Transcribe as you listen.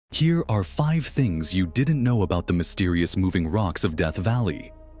Here are 5 things you didn't know about the mysterious moving rocks of Death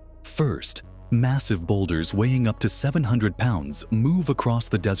Valley. First, massive boulders weighing up to 700 pounds move across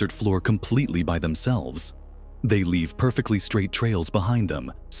the desert floor completely by themselves. They leave perfectly straight trails behind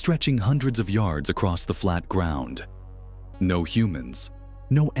them, stretching hundreds of yards across the flat ground. No humans,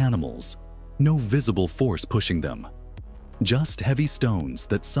 no animals, no visible force pushing them. Just heavy stones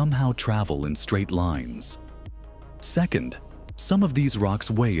that somehow travel in straight lines. Second, some of these rocks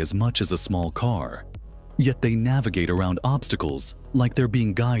weigh as much as a small car, yet they navigate around obstacles like they're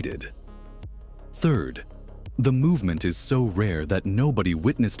being guided. Third, the movement is so rare that nobody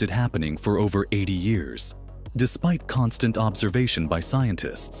witnessed it happening for over 80 years, despite constant observation by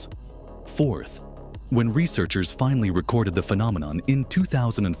scientists. Fourth, when researchers finally recorded the phenomenon in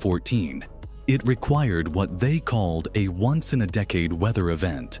 2014, it required what they called a once-in-a-decade weather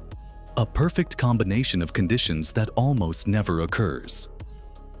event, a perfect combination of conditions that almost never occurs.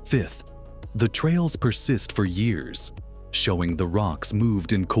 Fifth, the trails persist for years, showing the rocks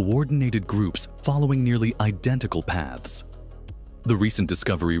moved in coordinated groups following nearly identical paths. The recent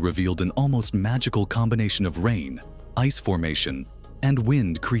discovery revealed an almost magical combination of rain, ice formation, and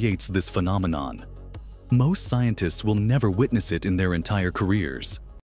wind creates this phenomenon. Most scientists will never witness it in their entire careers.